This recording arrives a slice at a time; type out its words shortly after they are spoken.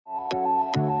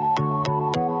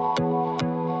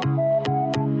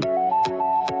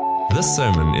This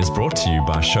sermon is brought to you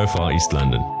by Shofar East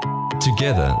London.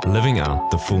 Together, living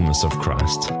out the fullness of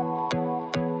Christ.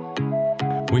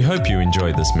 We hope you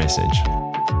enjoy this message.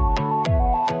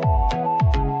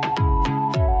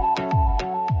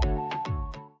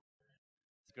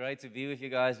 It's great to be with you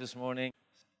guys this morning.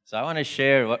 So I want to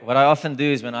share what I often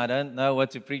do is when I don't know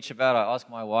what to preach about, I ask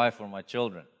my wife or my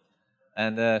children.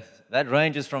 And that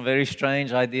ranges from very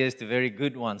strange ideas to very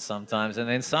good ones sometimes. And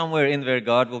then somewhere in there,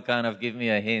 God will kind of give me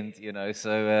a hint, you know.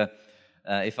 So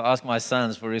if I ask my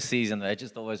sons for a season, they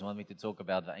just always want me to talk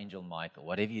about the angel Michael.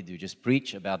 Whatever you do, just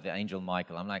preach about the angel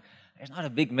Michael. I'm like, there's not a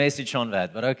big message on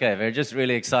that. But okay, they're just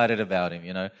really excited about him,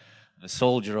 you know. The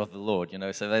soldier of the Lord, you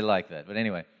know. So they like that. But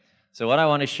anyway, so what I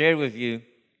want to share with you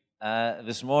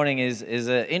this morning is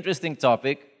an interesting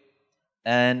topic.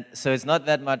 And so it's not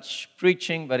that much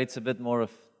preaching, but it's a bit more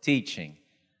of teaching.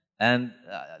 And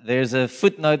there's a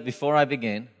footnote before I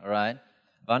begin, all right?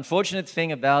 The unfortunate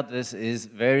thing about this is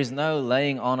there is no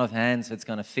laying on of hands that's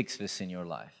going to fix this in your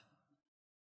life.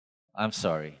 I'm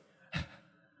sorry.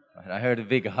 I heard a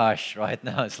big hush right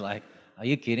now. It's like, are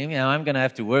you kidding me? I'm going to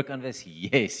have to work on this?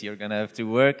 Yes, you're going to have to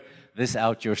work this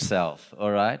out yourself, all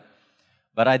right?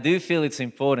 But I do feel it's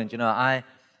important. You know,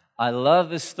 I love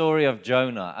the story of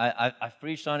Jonah. I've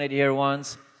preached on it here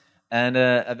once, and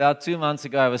about 2 months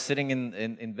ago, I was sitting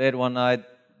in bed one night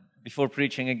before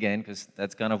preaching again, because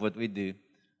that's kind of what we do.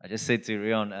 I just said to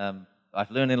Rion, I've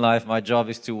learned in life my job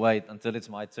is to wait until it's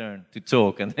my turn to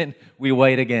talk, and then we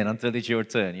wait again until it's your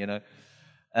turn, you know.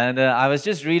 And I was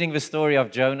just reading the story of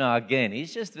Jonah again.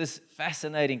 He's just this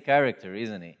fascinating character,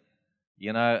 isn't he?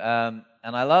 You know,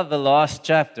 and I love the last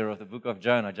chapter of the book of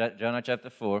Jonah, Jonah chapter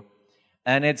 4.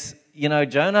 And it's, you know,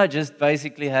 Jonah just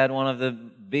basically had one of the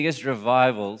biggest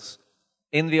revivals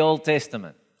in the Old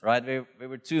Testament, right? There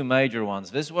were two major ones.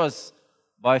 This was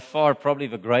by far probably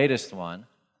the greatest one.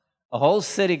 A whole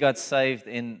city got saved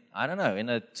in, I don't know, in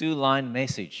a 2-line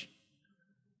message,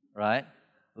 right?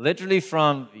 Literally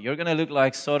from, you're going to look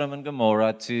like Sodom and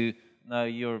Gomorrah to, no,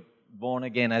 you're born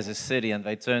again as a city, and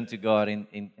they turned to God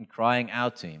in crying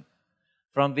out to Him.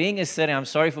 From being a city, I'm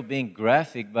sorry for being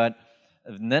graphic, but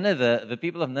Nineveh, the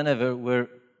people of Nineveh were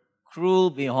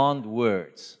cruel beyond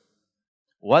words.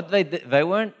 What they did, they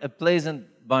weren't a pleasant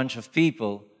bunch of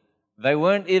people. They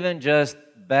weren't even just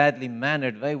badly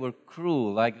mannered. They were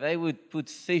cruel. Like they would put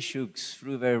fish hooks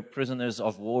through their prisoners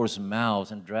of war's mouths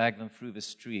and drag them through the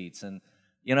streets, and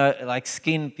you know, like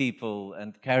skin people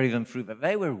and carry them through. But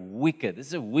they were wicked. This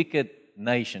is a wicked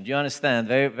nation. Do you understand?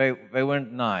 They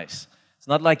weren't nice. It's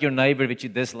not like your neighbor that you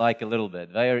dislike a little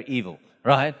bit. They are evil,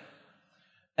 right?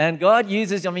 And God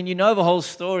uses, I mean, you know the whole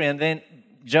story, and then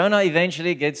Jonah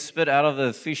eventually gets spit out of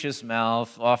the fish's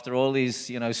mouth after all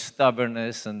his, you know,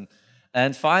 stubbornness,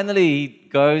 and finally he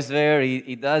goes there,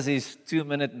 he does his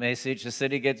 2-minute message, the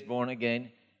city gets born again.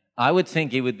 I would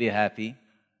think he would be happy.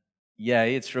 Yeah,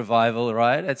 it's revival,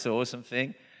 right? That's an awesome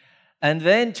thing. And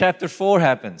then chapter 4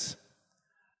 happens.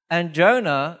 And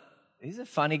Jonah, he's a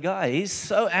funny guy. He's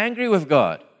so angry with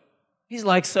God. He's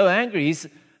like so angry.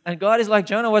 And God is like,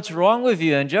 Jonah, what's wrong with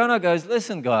you? And Jonah goes,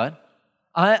 listen, God,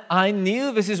 I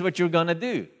knew this is what you're going to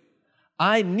do.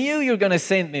 I knew you're going to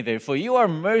send me there, for you are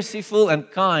merciful and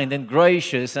kind and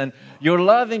gracious, and your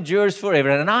love endures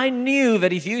forever. And I knew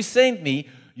that if you sent me,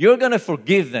 you're going to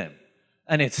forgive them.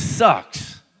 And it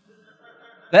sucks.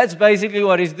 That's basically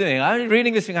what he's doing. I'm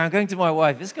reading this thing. I'm going to my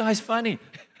wife. This guy's funny.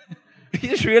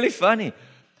 He's really funny.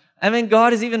 I mean,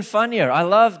 God is even funnier. I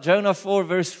love Jonah 4,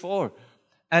 verse 4.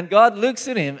 And God looks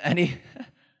at him and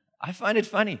I find it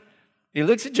funny. He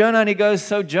looks at Jonah and he goes,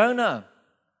 so Jonah,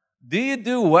 do you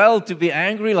do well to be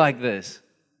angry like this?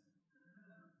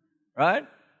 Right?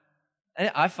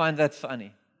 And I find that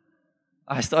funny.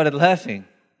 I started laughing.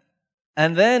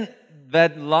 And then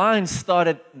that line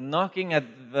started knocking at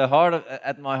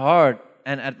my heart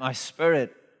and at my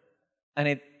spirit. And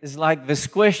it is like this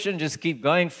question just keep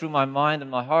going through my mind and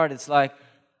my heart. It's like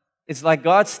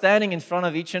God standing in front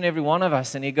of each and every one of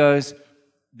us, and He goes,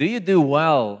 do you do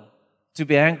well to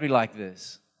be angry like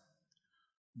this?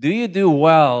 Do you do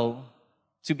well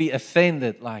to be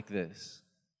offended like this?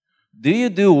 Do you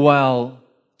do well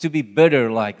to be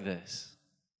bitter like this?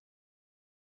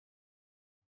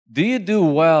 Do you do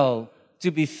well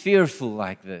to be fearful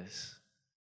like this?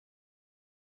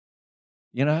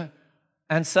 You know?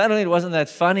 And suddenly it wasn't that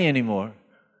funny anymore.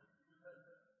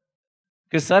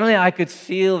 Because suddenly I could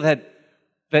feel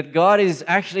that God is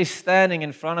actually standing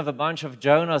in front of a bunch of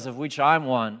Jonahs, of which I'm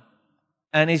one,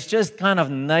 and He's just kind of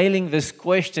nailing this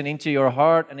question into your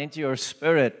heart and into your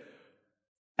spirit.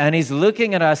 And He's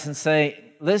looking at us and saying,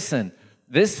 listen,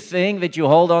 this thing that you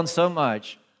hold on so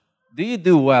much, do you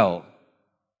do well?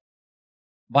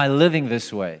 by living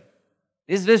this way?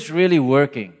 Is this really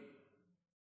working?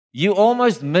 You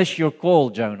almost miss your call,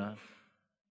 Jonah.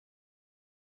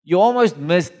 You almost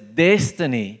miss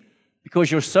destiny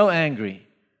because you're so angry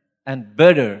and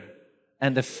bitter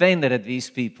and offended at these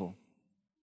people.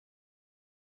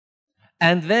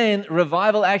 And then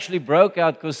revival actually broke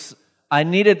out because I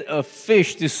needed a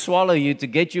fish to swallow you to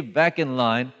get you back in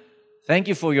line. Thank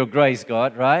you for your grace,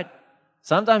 God, right?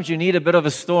 Sometimes you need a bit of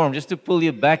a storm just to pull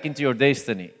you back into your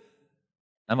destiny.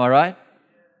 Am I right?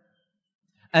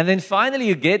 And then finally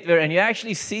you get there and you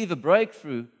actually see the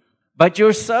breakthrough, but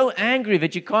you're so angry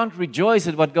that you can't rejoice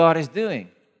at what God is doing.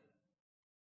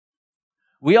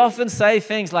 We often say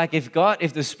things like, if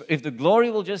the glory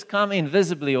will just come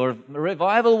invisibly or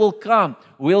revival will come,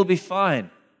 we'll be fine.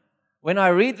 When I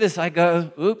read this, I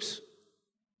go, oops,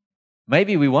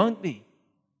 maybe we won't be.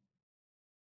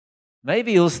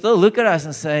 Maybe He'll still look at us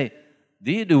and say,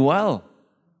 do you do well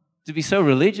to be so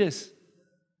religious?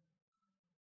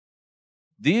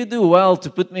 Do you do well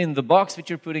to put me in the box that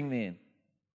you're putting me in?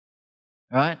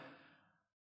 Right?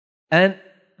 And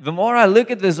the more I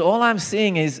look at this, all I'm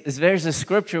seeing is there's a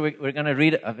scripture we're going to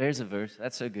read. There's a verse.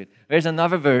 That's so good. There's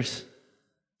another verse.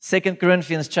 2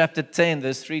 Corinthians chapter 10,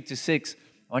 verse 3 to 6.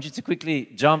 I want you to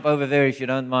quickly jump over there if you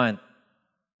don't mind.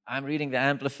 I'm reading the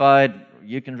Amplified.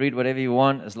 You can read whatever you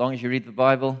want as long as you read the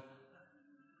Bible.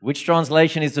 Which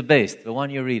translation is the best? The one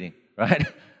you're reading, right?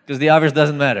 Because the others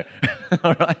doesn't matter.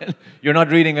 All right? You're not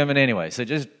reading them in any way. So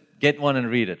just get one and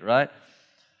read it, right?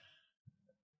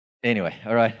 Anyway,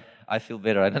 all right. I feel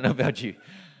better. I don't know about you.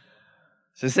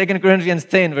 So 2 Corinthians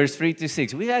 10, verse 3 to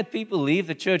 6. We had people leave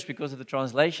the church because of the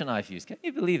translation I've used. Can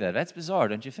you believe that? That's bizarre,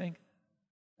 don't you think?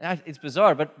 It's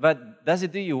bizarre, but does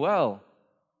it do you well?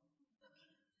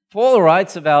 Paul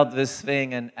writes about this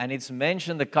thing, and it's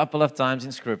mentioned a couple of times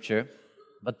in Scripture,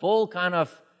 but Paul kind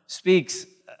of speaks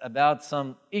about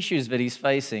some issues that he's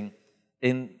facing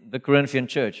in the Corinthian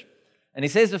church. And he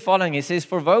says the following, he says,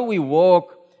 "For though we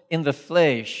walk in the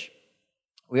flesh,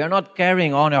 we are not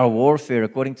carrying on our warfare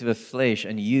according to the flesh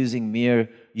and using mere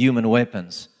human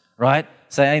weapons." Right?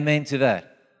 Say amen to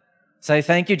that. Say,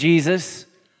 thank you, Jesus,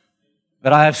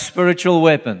 that I have spiritual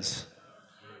weapons.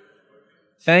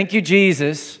 Thank you,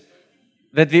 Jesus,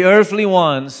 that the earthly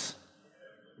ones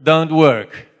don't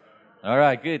work. All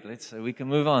right, good. We can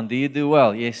move on. Do you do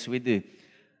well? Yes, we do.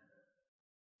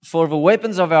 For the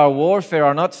weapons of our warfare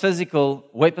are not physical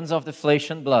weapons of the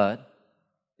flesh and blood.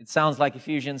 It sounds like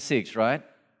Ephesians 6, right?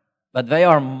 But they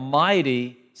are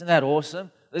mighty. Isn't that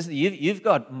awesome? Listen, you've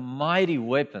got mighty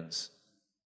weapons.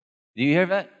 Do you hear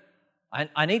that?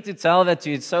 I need to tell that to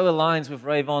you. It so aligns with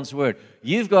Ray Vaughn's word.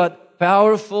 You've got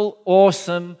powerful,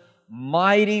 awesome,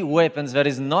 mighty weapons that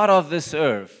is not of this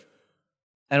earth.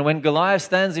 And when Goliath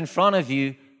stands in front of you,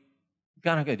 you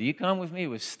kind of go, do you come with me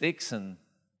with sticks and,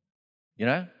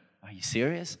 are you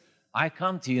serious? I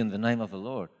come to you in the name of the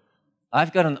Lord.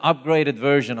 I've got an upgraded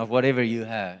version of whatever you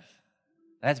have.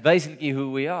 That's basically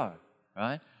who we are,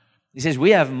 right? He says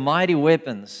we have mighty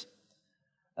weapons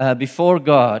before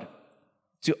God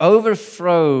to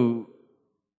overthrow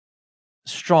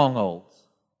strongholds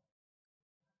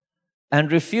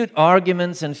and refute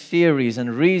arguments and theories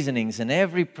and reasonings and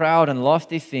every proud and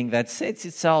lofty thing that sets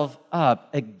itself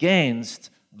up against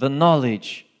the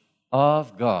knowledge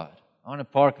of God. I want to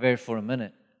park there for a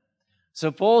minute.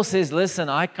 So Paul says, listen,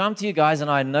 I come to you guys and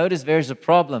I notice there's a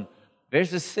problem.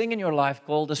 There's this thing in your life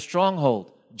called a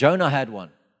stronghold. Jonah had one.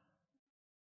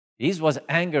 His was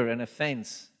anger and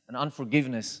offense and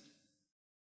unforgiveness.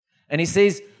 And he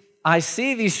says, I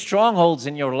see these strongholds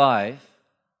in your life,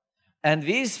 and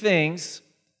these things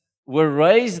were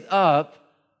raised up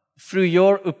through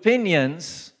your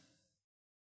opinions,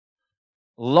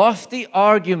 lofty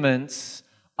arguments,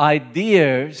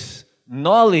 ideas,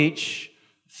 knowledge,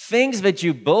 things that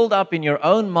you build up in your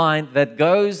own mind that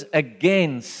goes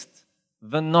against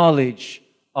the knowledge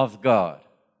of God.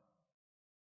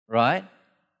 Right?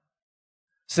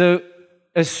 So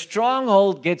a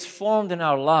stronghold gets formed in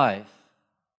our life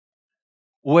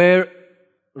where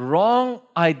wrong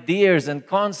ideas and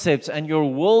concepts and your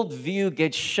worldview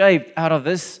gets shaped out of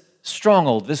this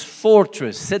stronghold, this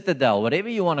fortress, citadel, whatever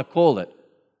you want to call it,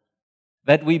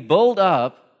 that we build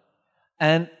up,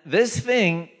 and this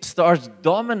thing starts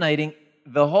dominating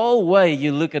the whole way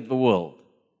you look at the world.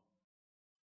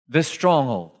 This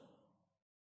stronghold,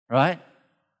 right?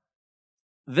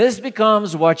 This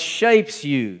becomes what shapes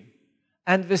you.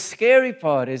 And the scary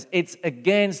part is it's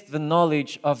against the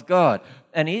knowledge of God.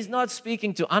 And he's not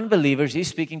speaking to unbelievers, he's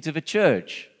speaking to the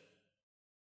church.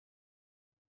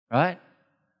 Right?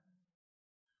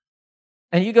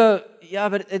 And you go, yeah,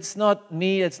 but it's not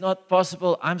me, it's not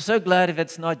possible. I'm so glad if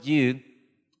it's not you.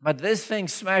 But this thing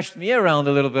smashed me around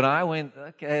a little bit. I went,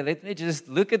 okay, let me just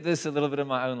look at this a little bit in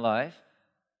my own life.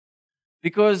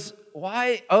 Because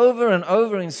why over and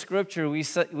over in Scripture we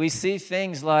see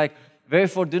things like,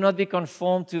 therefore do not be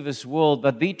conformed to this world,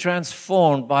 but be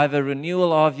transformed by the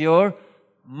renewal of your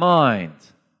mind.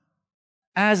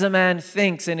 As a man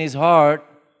thinks in his heart,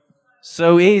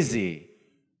 so is he.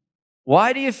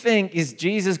 Why do you think is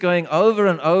Jesus going over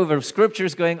and over, Scripture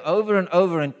is going over and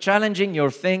over and challenging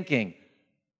your thinking?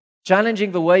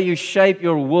 Challenging the way you shape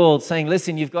your world, saying,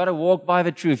 listen, you've got to walk by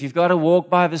the truth. You've got to walk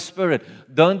by the Spirit.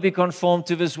 Don't be conformed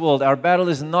to this world. Our battle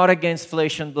is not against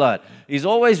flesh and blood. He's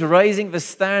always raising the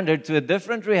standard to a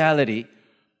different reality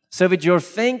so that your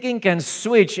thinking can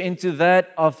switch into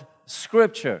that of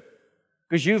Scripture.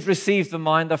 Because you've received the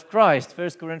mind of Christ.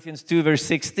 1 Corinthians 2 verse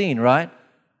 16, right?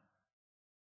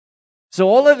 So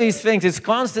all of these things, it's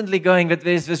constantly going that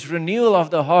there's this renewal of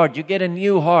the heart. You get a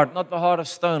new heart, not the heart of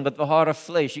stone, but the heart of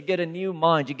flesh. You get a new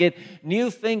mind. You get new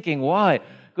thinking. Why?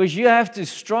 Because you have to,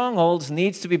 strongholds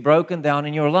needs to be broken down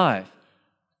in your life.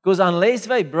 Because unless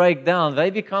they break down, they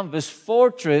become this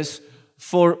fortress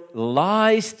for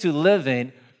lies to live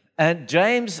in. And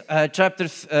James chapter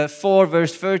 4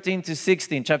 verse 13 to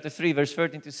 16, chapter 3 verse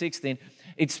 13 to 16,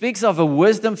 it speaks of a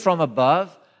wisdom from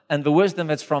above and the wisdom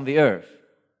that's from the earth.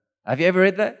 Have you ever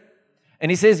read that?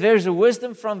 And he says there's a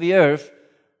wisdom from the earth.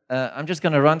 I'm just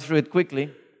going to run through it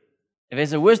quickly.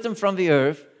 There's a wisdom from the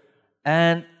earth,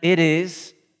 and it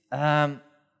is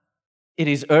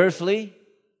earthly,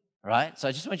 right? So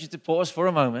I just want you to pause for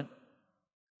a moment.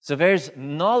 So there's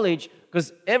knowledge,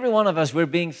 because every one of us, we're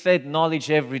being fed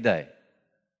knowledge every day.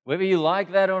 Whether you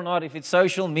like that or not, if it's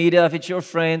social media, if it's your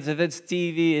friends, if it's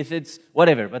TV, if it's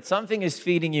whatever. But something is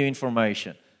feeding you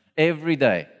information every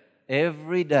day.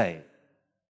 Every day,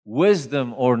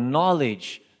 wisdom or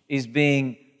knowledge is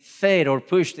being fed or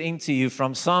pushed into you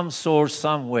from some source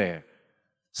somewhere.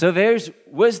 So there's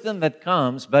wisdom that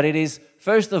comes, but it is,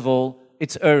 first of all,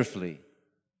 it's earthly.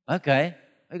 Okay,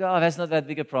 we go, oh, that's not that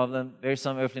big a problem. There's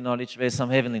some earthly knowledge, there's some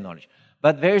heavenly knowledge.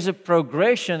 But there's a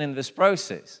progression in this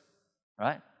process,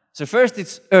 right? So first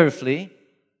it's earthly,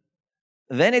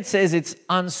 then it says it's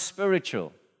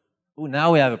unspiritual. Oh,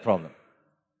 now we have a problem.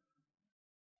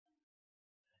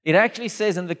 It actually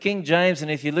says in the King James, and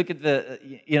if you look at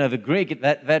the Greek,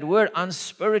 that word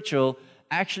unspiritual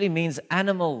actually means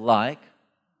animal-like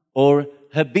or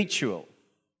habitual.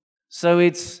 So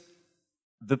it's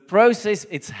the process,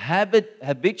 it's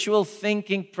habitual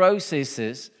thinking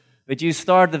processes that you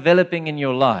start developing in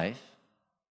your life,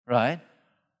 right?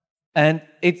 And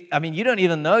you don't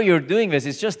even know you're doing this.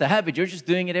 It's just a habit. You're just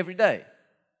doing it every day,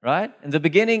 right? In the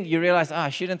beginning, you realize, I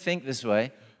shouldn't think this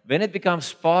way. Then it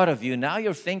becomes part of you. Now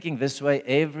you're thinking this way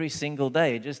every single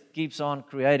day. It just keeps on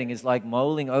creating. It's like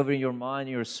molding over your mind,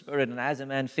 your spirit. And as a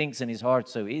man thinks in his heart,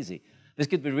 so easy. This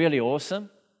could be really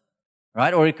awesome,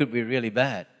 right? Or it could be really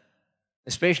bad,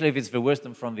 especially if it's the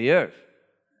wisdom from the earth.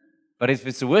 But if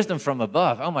it's the wisdom from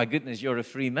above, oh my goodness, you're a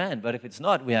free man. But if it's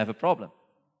not, we have a problem,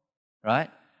 right?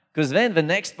 Because then the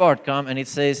next part comes and it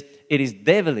says it is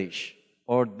devilish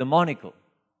or demonical.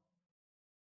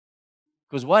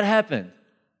 Because what happened?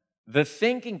 The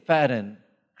thinking pattern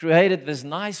created this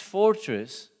nice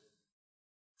fortress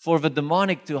for the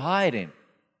demonic to hide in.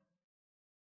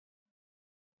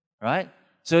 Right?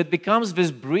 So it becomes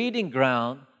this breeding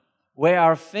ground where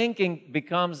our thinking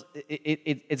becomes,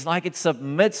 it's like it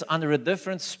submits under a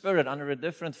different spirit, under a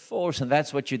different force, and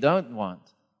that's what you don't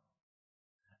want.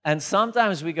 And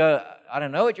sometimes we go, I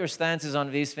don't know what your stance is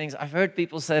on these things. I've heard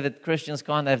people say that Christians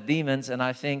can't have demons, and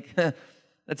I think,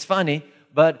 that's funny,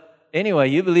 but anyway,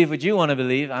 you believe what you want to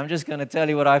believe. I'm just going to tell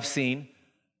you what I've seen.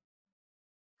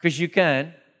 Because you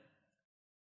can.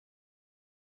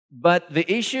 But the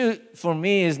issue for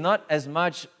me is not as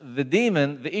much the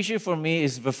demon. The issue for me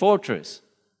is the fortress.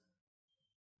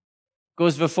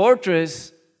 Because the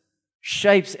fortress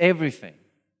shapes everything.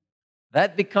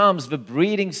 That becomes the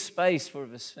breeding space for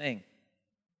this thing.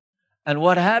 And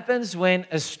what happens when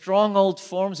a stronghold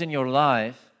forms in your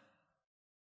life,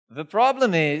 the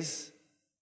problem is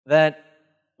that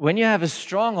when you have a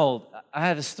stronghold, I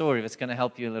have a story that's going to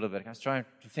help you a little bit. I was trying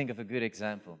to think of a good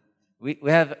example. We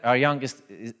have our youngest,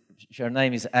 her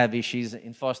name is Abby. She's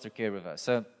in foster care with us.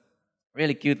 So,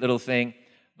 really cute little thing.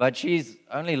 But she's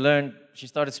only learned, she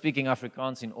started speaking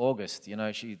Afrikaans in August.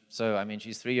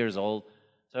 She's 3 years old.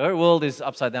 So her world is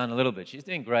upside down a little bit. She's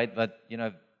doing great, but,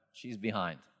 she's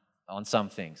behind on some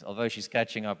things. Although she's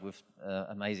catching up with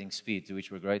amazing speed, to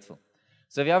which we're grateful.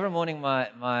 So the other morning,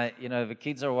 the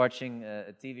kids are watching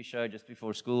a TV show just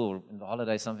before school or in the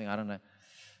holiday, something, I don't know.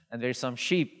 And there's some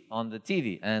sheep on the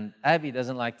TV. And Abby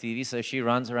doesn't like TV, so she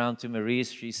runs around to Marie's.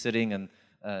 She's sitting, and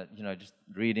just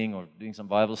reading or doing some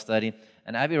Bible study.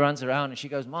 And Abby runs around and she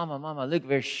goes, Mama, look,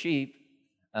 there's sheep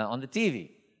on the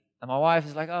TV. And my wife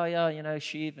is like, oh, yeah,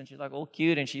 sheep. And she's like, all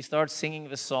cute. And she starts singing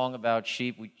the song about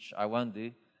sheep, which I won't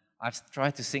do. I've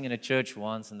tried to sing in a church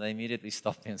once, and they immediately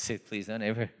stopped me and said, please don't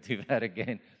ever do that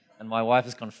again. And my wife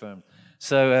is confirmed.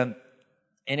 So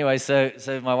anyway, so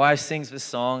my wife sings this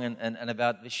song and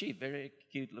about the sheep, very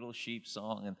cute little sheep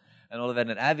song and all of that.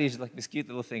 And Abby's like this cute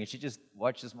little thing. And she just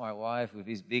watches my wife with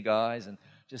these big eyes and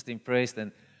just impressed.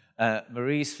 And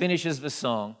Maurice finishes the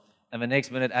song, and the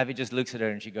next minute, Abby just looks at her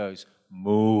and she goes,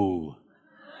 moo.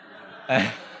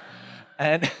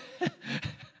 and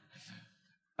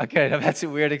okay, now that's a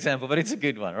weird example, but it's a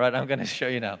good one, right? I'm going to show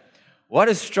you now. What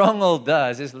a stronghold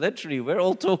does is literally, we're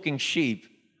all talking sheep,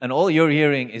 and all you're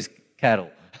hearing is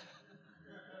cattle.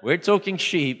 We're talking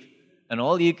sheep, and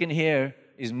all you can hear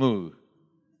is moo.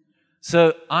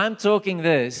 So I'm talking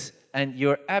this, and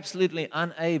you're absolutely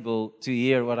unable to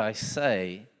hear what I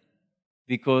say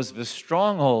because the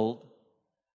stronghold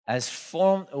has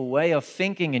formed a way of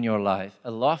thinking in your life,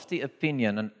 a lofty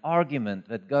opinion, an argument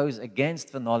that goes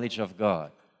against the knowledge of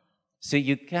God. So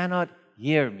you cannot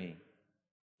hear me,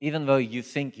 even though you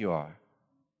think you are.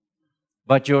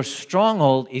 But your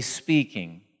stronghold is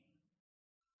speaking,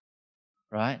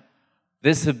 right?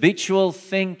 This habitual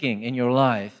thinking in your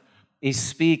life is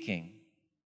speaking,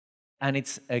 and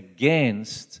it's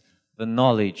against the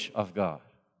knowledge of God.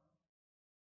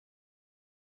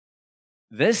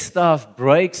 This stuff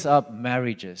breaks up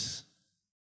marriages.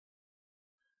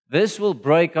 This will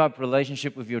break up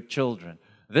relationship with your children.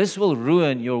 This will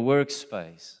ruin your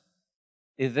workspace.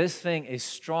 If this thing is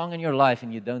strong in your life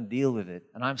and you don't deal with it,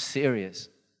 and I'm serious.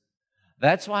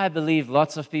 That's why I believe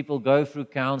lots of people go through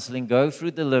counseling, go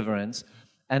through deliverance,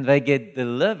 and they get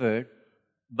delivered,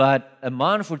 but a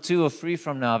month or 2 or 3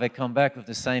 from now, they come back with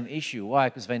the same issue. Why?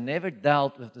 Because they never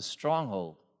dealt with the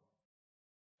stronghold.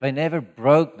 They never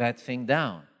broke that thing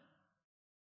down.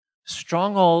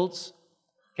 Strongholds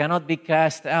cannot be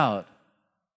cast out.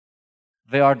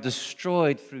 They are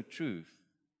destroyed through truth.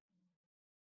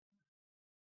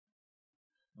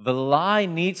 The lie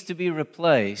needs to be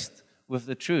replaced with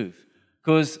the truth,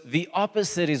 because the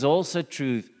opposite is also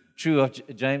true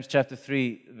of James chapter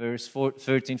 3, verse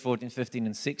 13, 14, 15,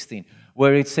 and 16,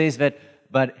 where it says that,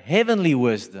 but heavenly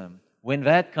wisdom, when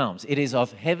that comes, it is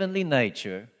of heavenly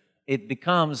nature, it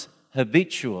becomes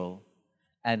habitual,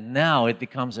 and now it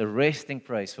becomes a resting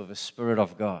place for the Spirit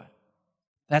of God.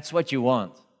 That's what you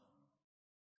want.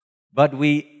 But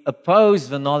we oppose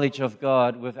the knowledge of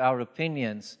God with our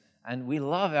opinions, and we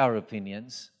love our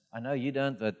opinions. I know you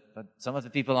don't, but some of the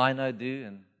people I know do,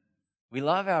 and we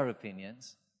love our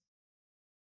opinions.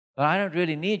 But I don't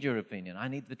really need your opinion. I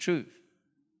need the truth.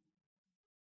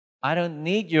 I don't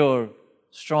need your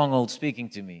stronghold speaking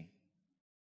to me.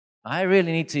 I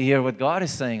really need to hear what God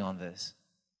is saying on this,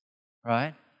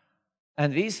 right?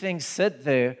 And these things sit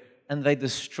there and they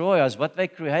destroy us. What they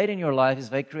create in your life is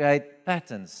they create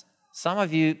patterns. Some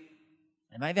of you,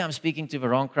 and maybe I'm speaking to the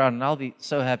wrong crowd, and I'll be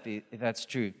so happy if that's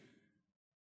true.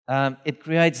 It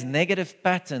creates negative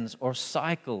patterns or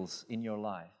cycles in your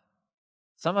life.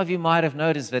 Some of you might have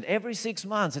noticed that every 6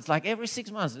 months, it's like every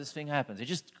 6 months this thing happens. It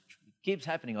just keeps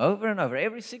happening over and over.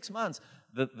 Every 6 months,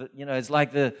 it's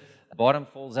like the bottom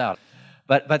falls out.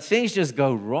 But things just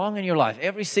go wrong in your life.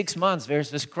 Every 6 months, there's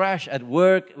this crash at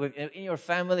work, in your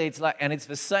family. And it's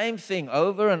the same thing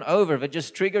over and over that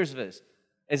just triggers this.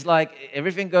 It's like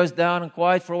everything goes down and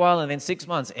quiet for a while, and then 6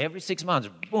 months, every 6 months,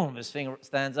 boom, this thing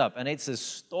stands up. And it's a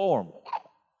storm.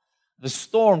 The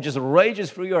storm just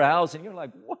rages through your house, and you're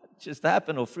like, what just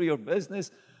happened? Or through your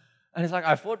business. And it's like,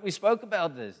 I thought we spoke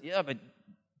about this. Yeah, but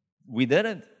we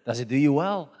didn't. Does it do you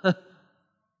well?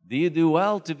 Do you do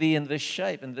well to be in this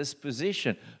shape, in this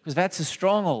position? Because that's a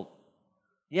stronghold.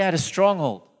 Yeah, it's a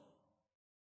stronghold.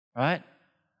 Right?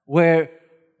 Where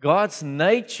God's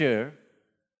nature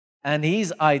and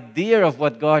His idea of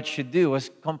what God should do was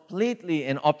completely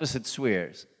in opposite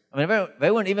spheres. I mean,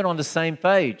 they weren't even on the same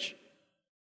page.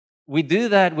 We do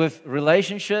that with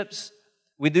relationships,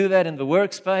 we do that in the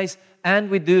workspace, and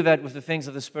we do that with the things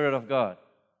of the Spirit of God,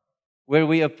 where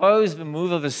we oppose the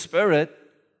move of the Spirit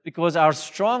because our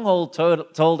stronghold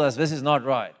told us this is not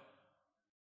right.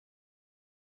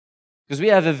 Because we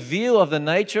have a view of the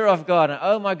nature of God, and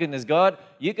oh my goodness, God,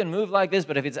 you can move like this,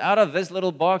 but if it's out of this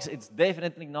little box, it's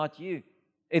definitely not you.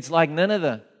 It's like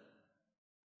Nineveh.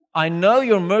 I know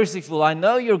you're merciful, I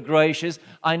know you're gracious,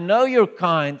 I know you're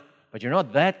kind, but you're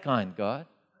not that kind, God.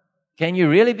 Can you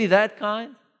really be that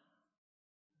kind?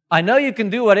 I know you can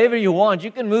do whatever you want.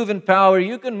 You can move in power.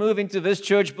 You can move into this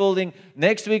church building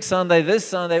next week Sunday, this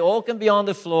Sunday. All can be on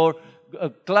the floor.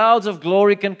 clouds of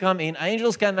glory can come in.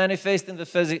 Angels can manifest in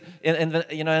the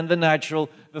in the natural.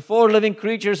 The four living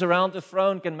creatures around the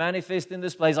throne can manifest in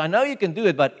this place. I know you can do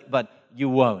it, but you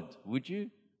won't. Would you?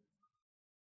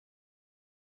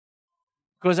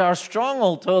 Because our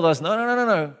stronghold told us,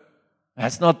 no.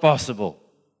 That's not possible.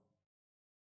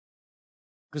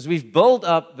 Because we've built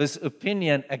up this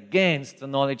opinion against the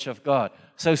knowledge of God.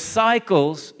 So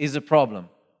cycles is a problem.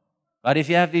 But if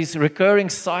you have these recurring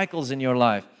cycles in your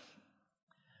life,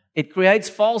 it creates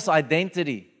false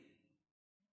identity.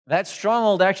 That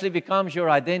stronghold actually becomes your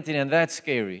identity, and that's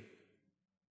scary.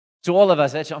 To all of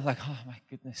us, actually, I'm like, oh my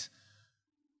goodness.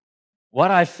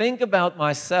 What I think about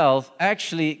myself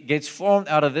actually gets formed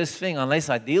out of this thing unless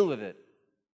I deal with it.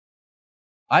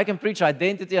 I can preach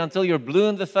identity until you're blue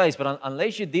in the face, but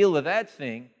unless you deal with that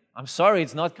thing, I'm sorry,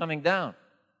 it's not coming down.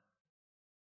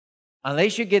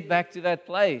 Unless you get back to that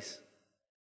place,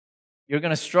 you're going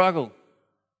to struggle.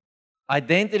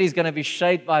 Identity is going to be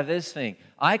shaped by this thing.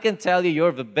 I can tell you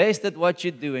you're the best at what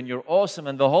you do and you're awesome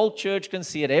and the whole church can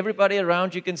see it. Everybody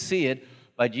around you can see it.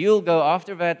 But you'll go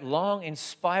after that long,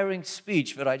 inspiring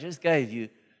speech that I just gave you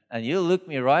and you'll look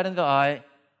me right in the eye.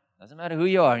 Doesn't matter who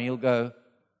you are. And you'll go,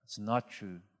 it's not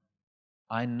true.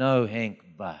 I know, Henk,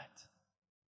 but.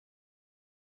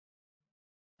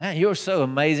 Man, you're so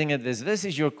amazing at this. This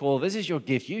is your call. This is your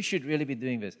gift. You should really be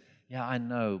doing this. Yeah, I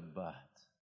know, but.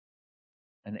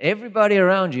 And everybody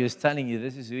around you is telling you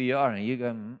this is who you are. And you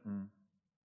go,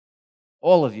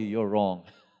 all of you, you're wrong.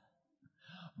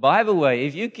 By the way,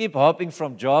 if you keep hopping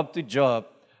from job to job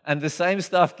and the same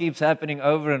stuff keeps happening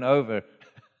over and over,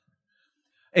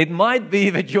 it might be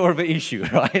that you're the issue,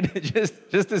 right?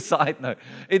 just a side note.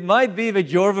 It might be that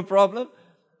you're the problem.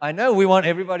 I know we want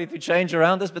everybody to change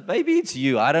around us, but maybe it's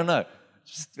you. I don't know.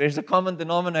 There's a common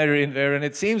denominator in there, and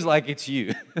it seems like it's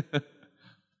you.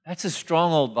 That's a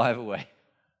stronghold, by the way.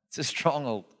 It's a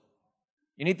stronghold.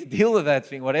 You need to deal with that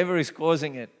thing, whatever is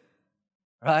causing it,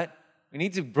 right? We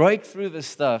need to break through this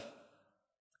stuff.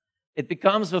 It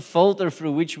becomes the filter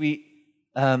through which we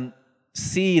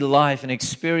see life and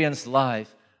experience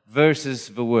life versus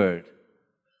the Word.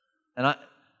 And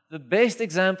the best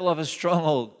example of a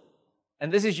stronghold,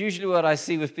 and this is usually what I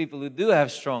see with people who do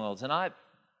have strongholds, and I've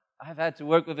had to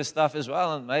work with this stuff as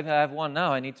well, and maybe I have one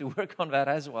now. I need to work on that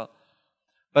as well.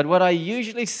 But what I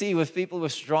usually see with people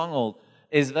with stronghold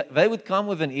is that they would come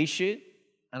with an issue,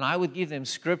 and I would give them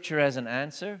Scripture as an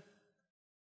answer,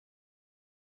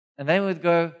 and they would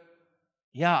go,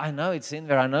 yeah, I know it's in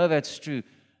there. I know that's true.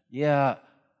 Yeah,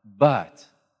 but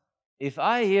if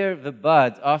I hear the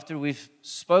but after we've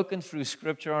spoken through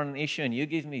Scripture on an issue and you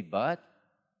give me but,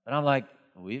 and I'm like,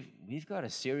 we've got a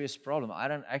serious problem. I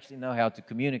don't actually know how to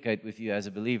communicate with you as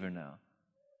a believer now.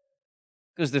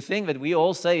 Because the thing that we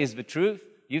all say is the truth,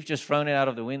 you've just thrown it out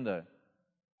of the window.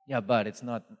 Yeah, but it's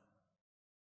not.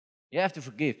 You have to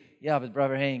forgive. Yeah, but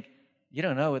Brother Henk, you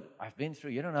don't know what I've been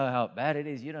through. You don't know how bad it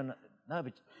is. You don't know. No,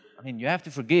 but I mean, you have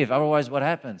to forgive. Otherwise, what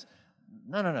happens?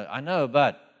 No. I know,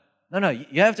 but no.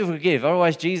 You have to forgive.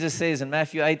 Otherwise, Jesus says in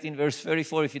Matthew 18, verse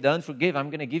 34, if you don't forgive, I'm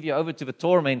going to give you over to the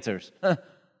tormentors.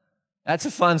 That's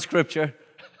a fun scripture.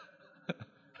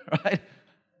 Right?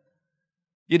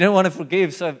 You don't want to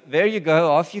forgive, so there you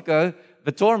go. Off you go.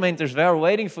 The tormentors, they're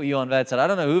waiting for you on that side. I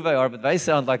don't know who they are, but they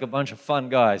sound like a bunch of fun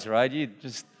guys, right? You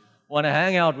just want to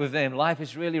hang out with them. Life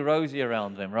is really rosy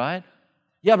around them, right?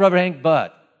 Yeah, Brother Henk,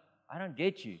 but I don't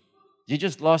get you. You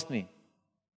just lost me.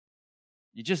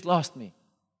 You just lost me.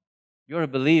 You're a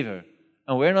believer.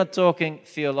 And we're not talking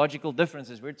theological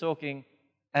differences. We're talking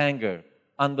anger,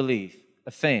 unbelief,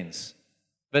 offense,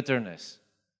 bitterness.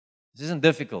 This isn't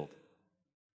difficult.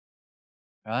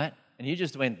 Right? And you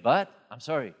just went, but I'm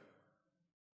sorry.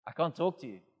 I can't talk to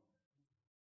you.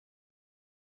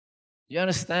 Do you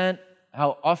understand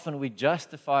how often we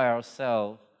justify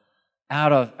ourselves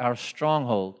out of our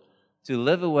stronghold to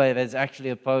live a way that's actually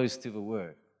opposed to the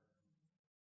Word?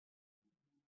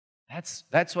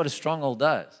 That's what a stronghold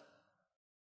does.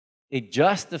 It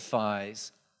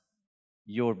justifies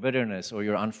your bitterness or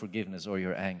your unforgiveness or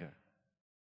your anger.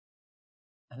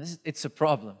 And it's a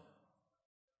problem.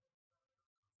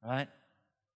 Right?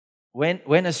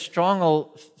 When a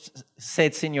stronghold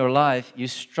sets in your life, you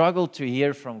struggle to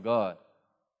hear from God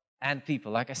and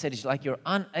people. Like I said, it's like you're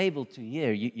unable to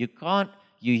hear. You can't,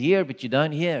 you hear, but you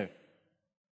don't hear.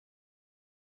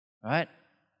 Right?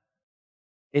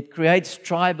 It creates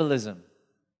tribalism.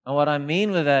 And what I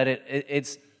mean with that,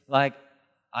 it's like,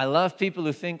 I love people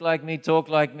who think like me, talk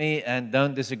like me, and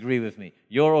don't disagree with me.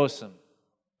 You're awesome.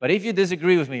 But if you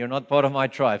disagree with me, you're not part of my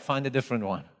tribe. Find a different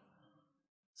one.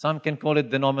 Some can call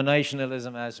it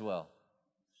denominationalism as well.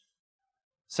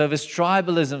 So this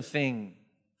tribalism thing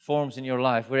forms in your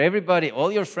life where everybody,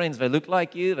 all your friends, they look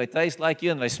like you, they taste like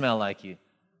you, and they smell like you.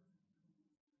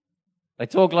 They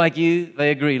talk like you,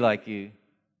 they agree like you.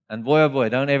 And boy, oh boy,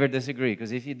 don't ever disagree,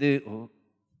 because if you do,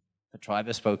 the tribe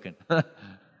has spoken.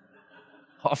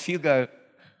 Off you go.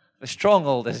 The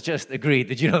stronghold has just agreed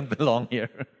that you don't belong here.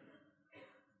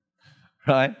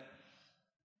 Right?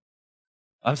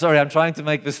 I'm sorry, I'm trying to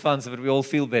make this fun so that we all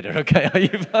feel better, okay? Are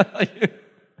you?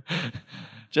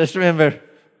 Just remember,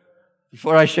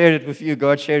 before I shared it with you,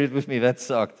 God shared it with me. That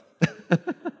sucked.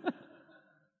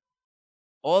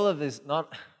 All of this,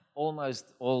 almost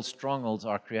all strongholds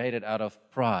are created out of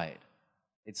pride.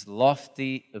 It's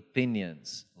lofty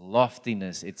opinions,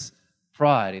 loftiness. It's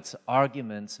pride. It's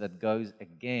arguments that goes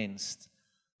against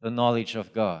the knowledge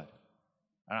of God.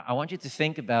 I want you to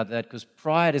think about that, because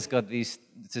pride has got these,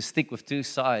 it's a stick with two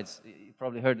sides. You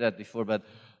probably heard that before, but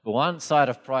the one side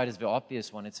of pride is the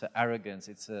obvious one. It's the arrogance.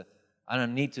 It's I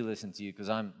don't need to listen to you because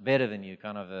I'm better than you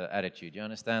kind of attitude. You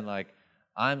understand? Like,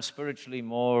 I'm spiritually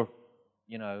more,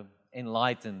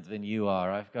 enlightened than you are.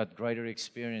 I've got greater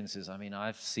experiences. I mean,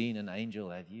 I've seen an angel.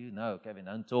 Have you? No, Kevin,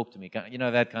 don't talk to me.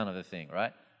 That kind of a thing,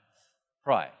 right?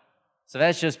 Pride. So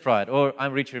that's just pride. Or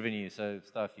I'm richer than you, so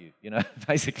stuff you.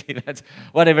 Basically that's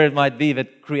whatever it might be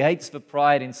that creates the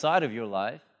pride inside of your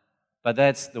life. But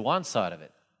that's the one side of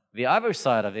it. The other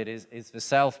side of it is the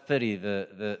self-pity,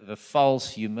 the false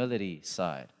humility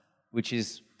side, which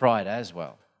is pride as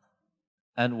well.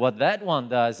 And what that one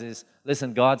does is,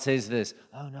 listen, God says this.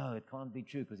 Oh, no, it can't be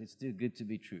true because it's too good to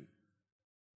be true.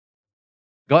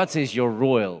 God says you're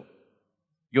royal.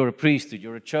 You're a priesthood.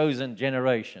 You're a chosen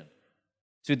generation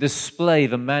to display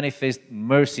the manifest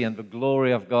mercy and the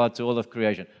glory of God to all of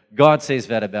creation. God says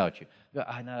that about you.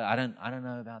 I don't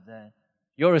know about that.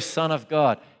 You're a son of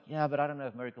God. Yeah, but I don't know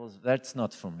if miracles, that's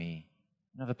not for me.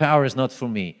 The power is not for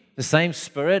me. The same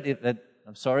Spirit,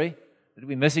 I'm sorry, did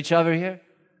we miss each other here?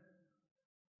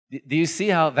 Do you see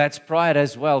how that's pride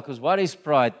as well? Because what is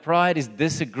pride? Pride is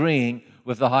disagreeing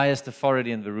with the highest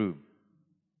authority in the room.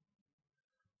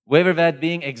 Whether that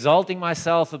being exalting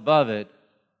myself above it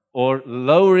or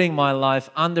lowering my life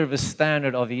under the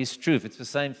standard of His truth. It's the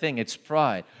same thing. It's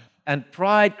pride. And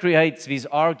pride creates these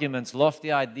arguments,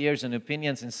 lofty ideas and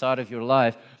opinions inside of your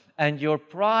life. And your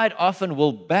pride often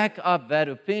will back up that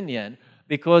opinion,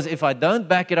 because if I don't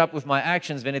back it up with my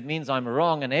actions, then it means I'm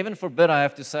wrong. And heaven forbid I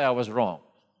have to say I was wrong.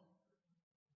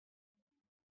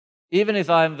 Even if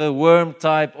I'm the worm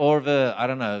type or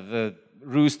the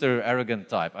rooster arrogant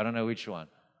type. I don't know which one.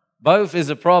 Both is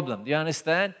a problem. Do you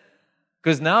understand?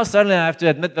 Because now suddenly I have to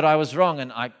admit that I was wrong,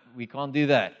 and we can't do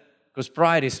that. Because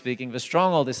pride is speaking. The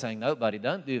stronghold is saying, no, buddy,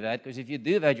 don't do that, because if you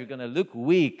do that, you're going to look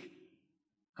weak.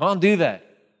 Can't do that.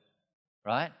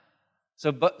 Right?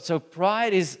 So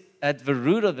pride is at the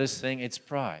root of this thing. It's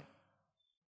pride.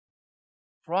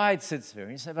 Pride sits there.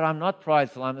 And you say, but I'm not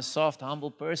prideful. I'm a soft, humble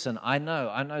person. I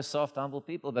know soft, humble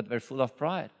people, but they're full of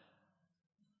pride.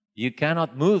 You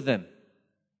cannot move them.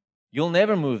 You'll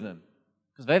never move them,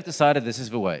 because they've decided this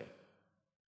is the way.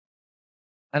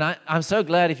 And I'm so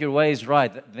glad if your way is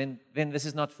right, then this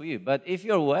is not for you. But if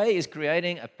your way is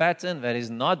creating a pattern that is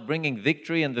not bringing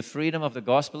victory and the freedom of the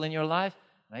gospel in your life,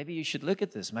 maybe you should look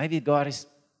at this. Maybe God is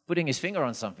putting His finger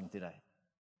on something today.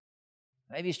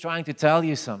 Maybe He's trying to tell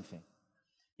you something.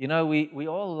 We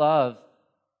all love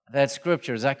that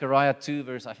scripture, Zechariah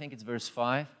 2, I think it's verse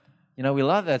 5. We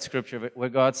love that scripture where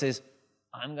God says,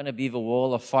 I'm going to be the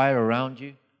wall of fire around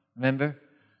you, remember?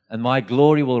 And my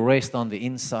glory will rest on the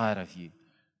inside of you.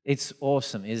 It's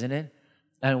awesome, isn't it?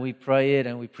 And we pray it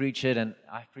and we preach it, and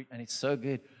it's so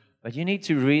good. But you need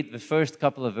to read the first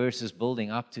couple of verses building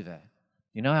up to that.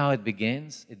 You know how it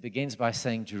begins? It begins by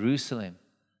saying, Jerusalem,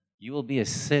 you will be a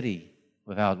city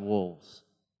without walls.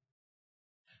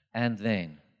 And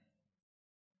then,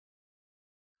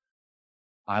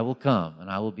 I will come and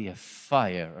I will be a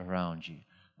fire around you,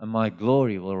 and my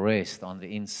glory will rest on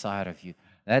the inside of you.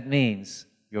 That means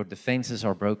your defenses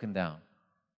are broken down.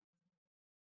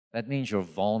 That means you're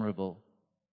vulnerable.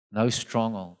 No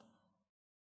stronghold.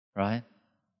 Right?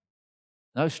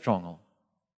 No stronghold.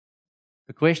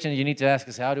 The question you need to ask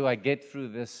is, how do I get through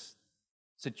this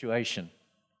situation,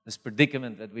 this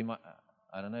predicament that we might,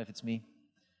 I don't know if it's me,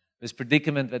 this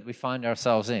predicament that we find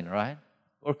ourselves in, right?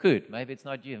 Or could. Maybe it's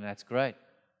not you, and that's great.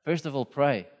 First of all,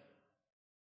 pray.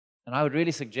 And I would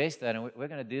really suggest that, and we're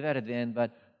going to do that at the end,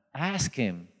 but ask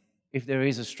Him if there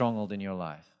is a stronghold in your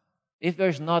life. If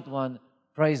there's not one,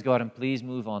 praise God and please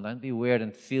move on. Don't be weird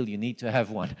and feel you need to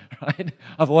have one, right?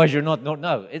 Otherwise you're not.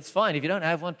 No, it's fine. If you don't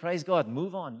have one, praise God.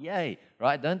 Move on. Yay,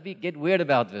 right? Don't get weird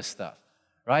about this stuff.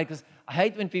 right? Because I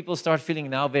hate when people start feeling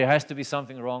now there has to be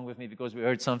something wrong with me because we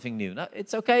heard something new. No,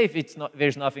 it's okay if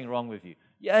there's nothing wrong with you.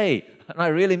 Yay! And I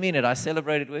really mean it. I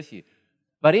celebrate it with you.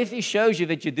 But if He shows you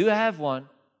that you do have one,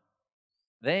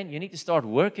 then you need to start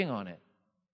working on it,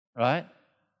 right?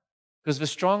 Because the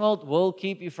stronghold will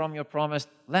keep you from your promised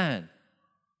land.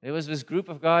 There was this group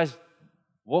of guys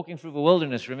walking through the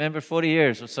wilderness, remember 40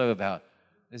 years or so about.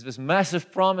 There's this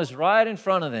massive promise right in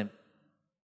front of them.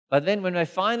 But then when they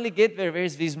finally get there,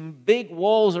 there's these big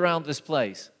walls around this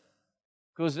place.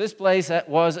 Because this place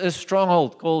was a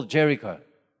stronghold called Jericho.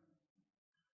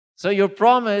 So your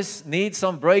promise needs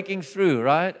some breaking through,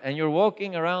 right? And you're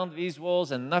walking around these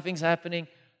walls and nothing's happening.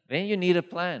 Then you need a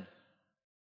plan,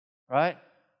 right?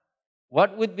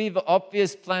 What would be the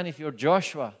obvious plan if you're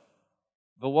Joshua,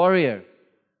 the warrior?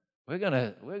 We're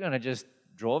gonna just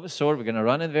draw the sword. We're gonna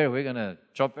run in there. We're gonna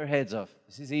chop their heads off.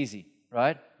 This is easy,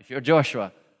 right? If you're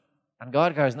Joshua, and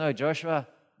God goes, no, Joshua,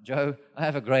 Joe, I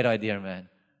have a great idea, man.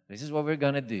 This is what we're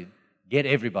gonna do. Get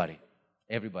everybody,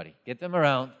 get them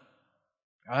around,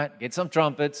 right? Get some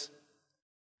trumpets,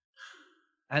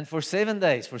 and for 7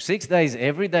 days, for 6 days,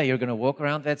 every day, you're gonna walk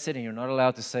around that city. You're not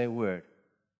allowed to say a word.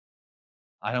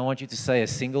 I don't want you to say a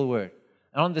single word.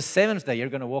 And on the 7th day, you're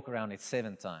gonna walk around it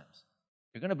 7 times.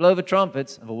 You're going to blow the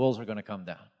trumpets, and the walls are going to come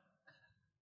down.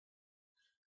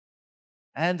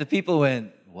 And the people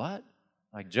went, what?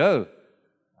 Like, Joe,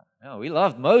 no, we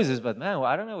loved Moses, but man,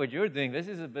 I don't know what you're doing. This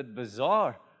is a bit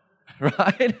bizarre,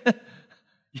 right?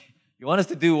 You want us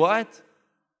to do what?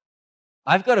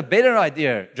 I've got a better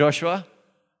idea, Joshua.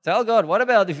 Tell God, what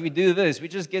about if we do this? We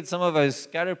just get some of those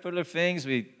caterpillar things,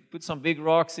 we put some big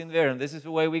rocks in there, and this is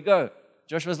the way we go.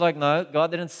 Joshua's like, no,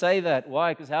 God didn't say that.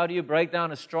 Why? Because how do you break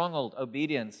down a stronghold?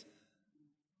 Obedience.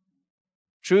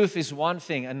 Truth is one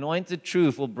thing. Anointed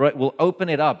truth will open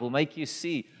it up, will make you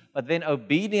see. But then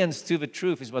obedience to the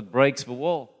truth is what breaks the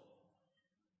wall.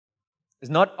 It's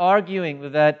not arguing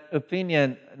with that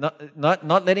opinion,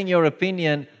 not letting your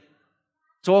opinion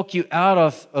talk you out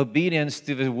of obedience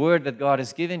to the word that God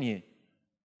has given you.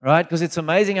 Right? Because it's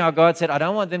amazing how God said, I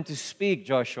don't want them to speak,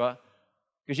 Joshua.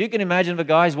 Because you can imagine the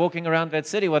guys walking around that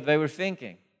city, what they were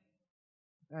thinking.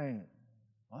 Hey,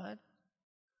 what?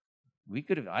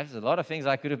 There's a lot of things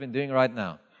I could have been doing right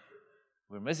now.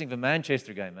 We're missing the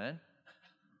Manchester game, man.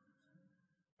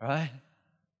 Right?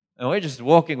 And we're just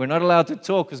walking. We're not allowed to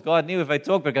talk because God knew if they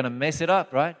talk, we're going to mess it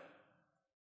up, right?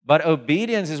 But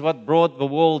obedience is what brought the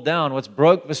wall down, what's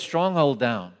broke the stronghold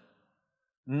down.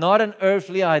 Not an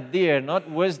earthly idea, not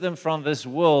wisdom from this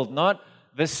world, not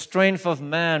the strength of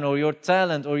man or your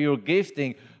talent or your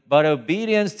gifting, but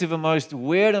obedience to the most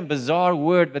weird and bizarre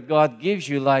word that God gives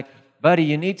you, like, buddy,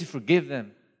 you need to forgive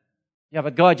them. Yeah,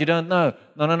 but God, you don't know.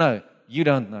 No, you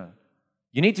don't know.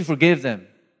 You need to forgive them.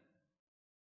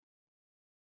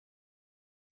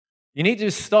 You need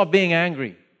to stop being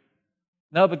angry.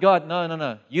 No, but God,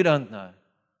 no, you don't know.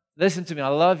 Listen to me, I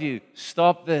love you.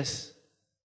 Stop this.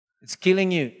 It's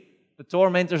killing you. The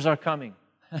tormentors are coming.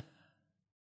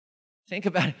 Think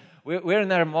about it. We're in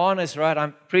Hermanus, right?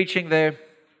 I'm preaching there.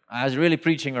 I was really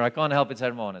preaching there. I can't help it's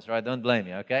Hermanus, right? Don't blame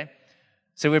me, okay?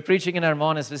 So we're preaching in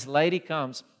Hermanus. This lady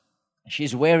comes.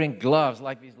 She's wearing gloves,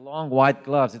 like these long white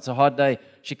gloves. It's a hot day.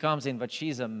 She comes in, but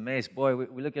she's a mess. Boy,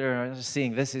 we look at her and we're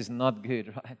seeing this is not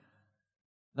good, right?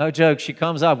 No joke. She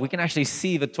comes up. We can actually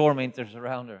see the tormentors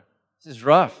around her. This is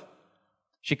rough.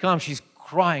 She comes. She's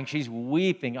crying. She's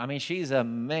weeping. I mean, she's a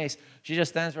mess. She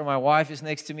just stands there. My wife is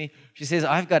next to me. She says,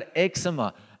 I've got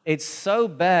eczema. It's so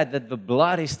bad that the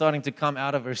blood is starting to come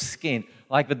out of her skin.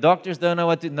 Like the doctors don't know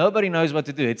what to do. Nobody knows what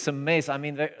to do. It's a mess. I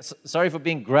mean, sorry for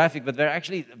being graphic, but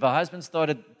the husband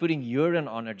started putting urine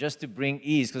on her just to bring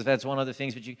ease, because that's one of the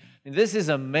things. This is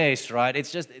a mess, right?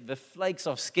 It's just the flakes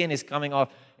of skin is coming off.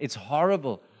 It's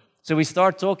horrible. So we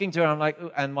start talking to her. I'm like,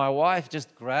 and my wife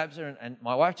just grabs her, and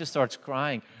my wife just starts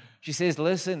crying. She says,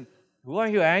 listen, who are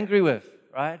you angry with,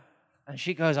 right? And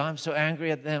she goes, I'm so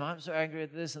angry at them. I'm so angry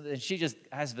at this. And she just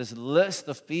has this list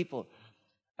of people.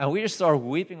 And we just start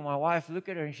weeping. My wife look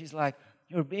at her and she's like,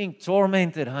 you're being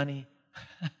tormented, honey.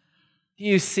 Do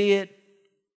you see it?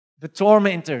 The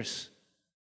tormentors.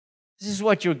 This is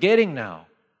what you're getting now.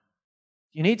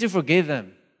 You need to forgive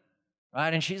them.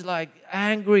 Right? And she's like,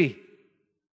 angry.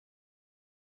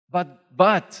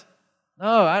 But.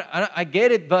 No, I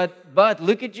get it, but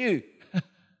look at you.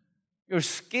 Your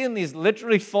skin is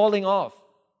literally falling off.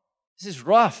 This is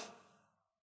rough.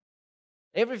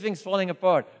 Everything's falling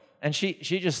apart. And she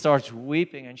just starts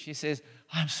weeping and she says,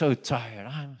 I'm so tired.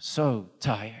 I'm so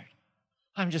tired.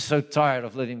 I'm just so tired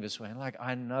of living this way. And like,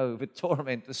 I know the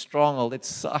torment, the stronghold, it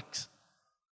sucks.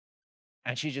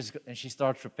 And she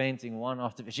starts repenting one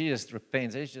after. She just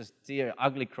repents. It's just tear,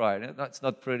 ugly cry. It's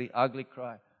not pretty, ugly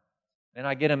cry. Then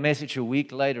I get a message a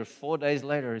week later, 4 days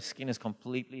later, her skin is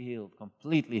completely healed.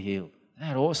 Completely healed. Isn't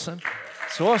that awesome?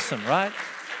 It's awesome, right?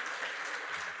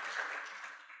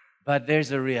 But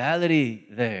there's a reality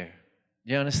there.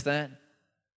 Do you understand?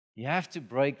 You have to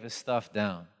break the stuff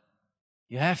down.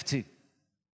 You have to.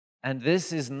 And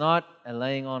this is not a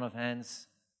laying on of hands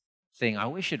thing. I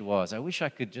wish it was. I wish I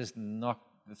could just knock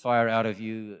the fire out of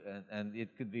you and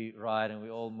it could be right and we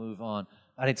all move on.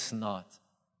 But it's not.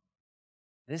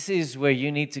 This is where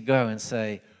you need to go and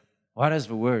say, what does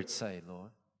the word say,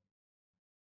 Lord?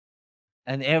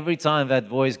 And every time that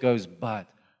voice goes, but,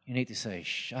 you need to say,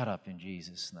 shut up in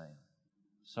Jesus' name.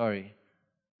 Sorry.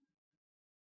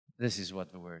 This is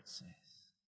what the word says.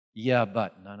 Yeah,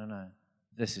 but. No.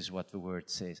 This is what the word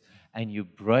says. And you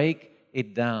break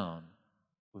it down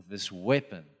with this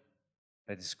weapon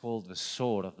that is called the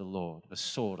sword of the Lord, the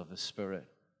sword of the Spirit.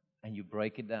 And you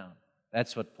break it down.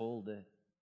 That's what Paul did.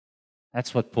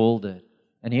 That's what Paul did.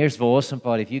 And here's the awesome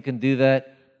part. If you can do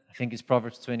that, I think it's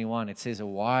Proverbs 21. It says a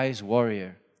wise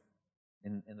warrior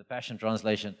in the Passion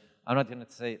Translation. I'm not going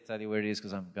to tell you where it is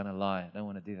because I'm going to lie. I don't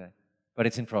want to do that. But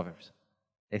it's in Proverbs.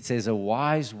 It says a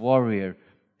wise warrior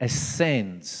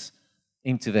ascends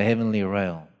into the heavenly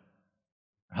realm.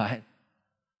 Right?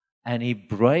 And he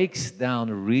breaks down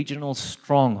regional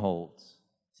strongholds.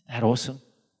 Isn't that awesome?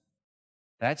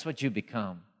 That's what you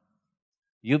become.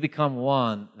 You become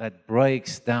one that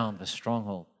breaks down the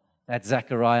stronghold. That's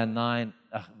Zechariah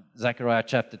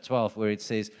chapter 12, where it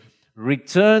says,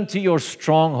 return to your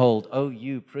stronghold, O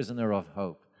you prisoner of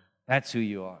hope. That's who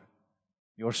you are.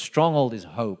 Your stronghold is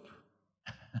hope.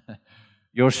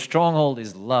 Your stronghold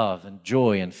is love and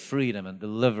joy and freedom and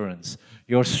deliverance.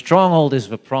 Your stronghold is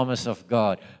the promise of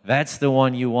God. That's the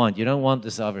one you want. You don't want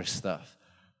this other stuff.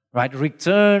 Right?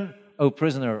 Return, O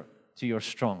prisoner, to your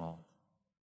stronghold.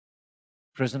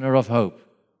 Prisoner of hope.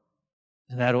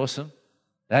 Isn't that awesome?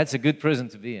 That's a good prison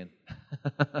to be in.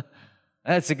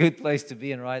 That's a good place to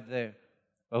be in right there.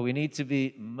 But we need to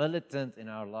be militant in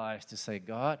our lives to say,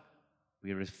 God,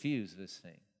 we refuse this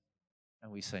thing.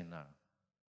 And we say no.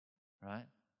 Right?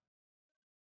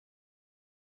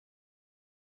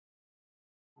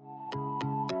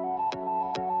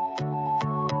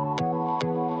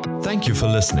 Thank you for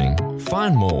listening.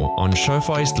 Find more on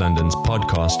Shofar East London's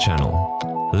podcast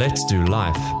channel. Let's do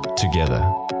life together.